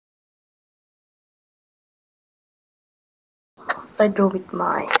I do with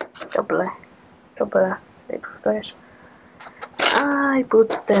my double squares. I put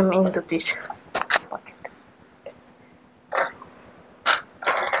them into this bucket.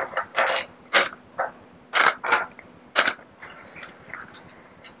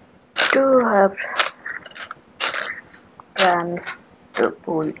 Do have plan to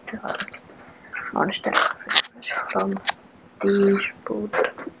pull it monster from this boot.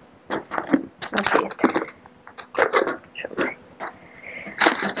 Not yet.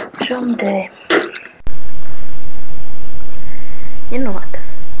 Someday. You know what?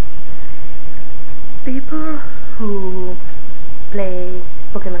 People who play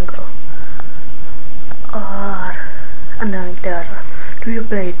Pokemon Go are annoying there. Do you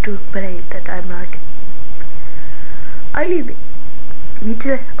play that? I'm like, I live in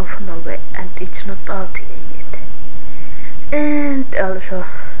middle of Norway and it's not out here yet. And also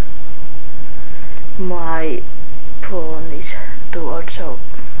my phone is too old, so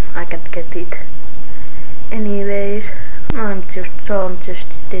I can't get it. Anyways, I'm just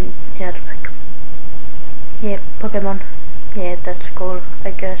sitting here like, yeah, Pokemon, yeah, that's cool,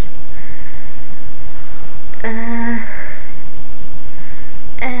 I guess.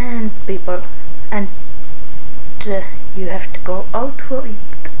 And people, and you have to go out for it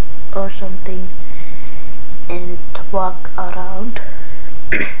or something and walk around.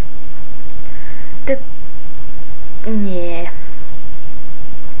 Yeah.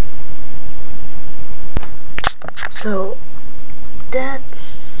 So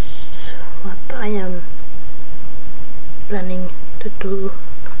that's what I am planning to do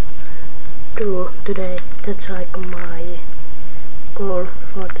today. That's like my goal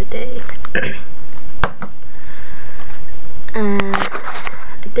for today. And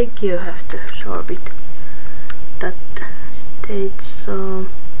I think you have to solve it that stage, so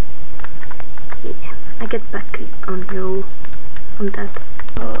yeah, I get back on you on that.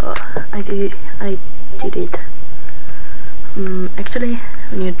 I did it. Actually,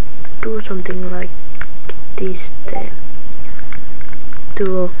 when you do something like this, the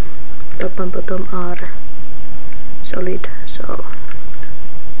two top and bottom are solid, so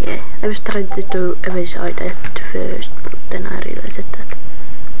yeah, I was trying to do every side at first, but then I realized that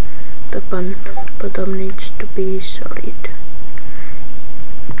top and bottom needs to be solid.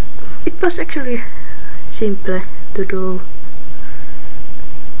 It was actually simple to do.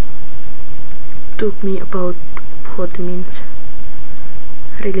 Took me about 40 minutes.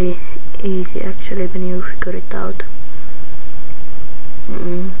 Really easy actually when you figure it out.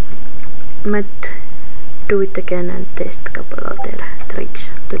 Might do it again and test a couple other tricks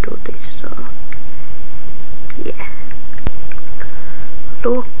to do this, so yeah.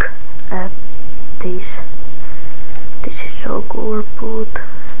 Look at this. This is so cool boot.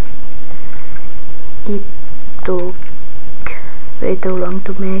 It took way too long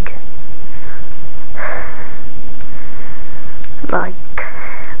to make. Like,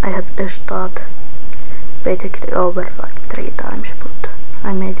 I had to start basically over like 3 times, but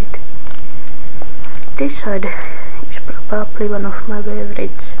I made it. This side is probably one of my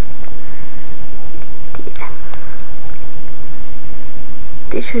favorites. Yeah.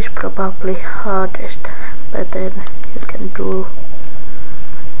 This is probably hardest, but then you can do.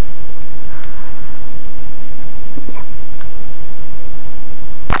 Yeah.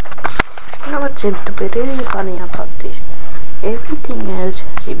 You know what seems to be really funny about this? Everything else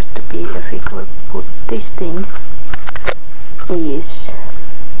seems to be a figure, but this thing is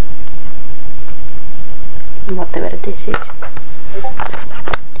whatever this is.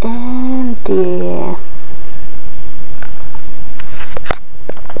 And yeah,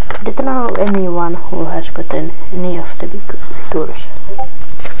 I don't know anyone who has gotten any of the big figures,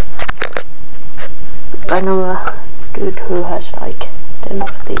 but I know a dude who has like 10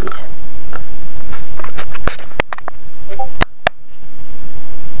 of these.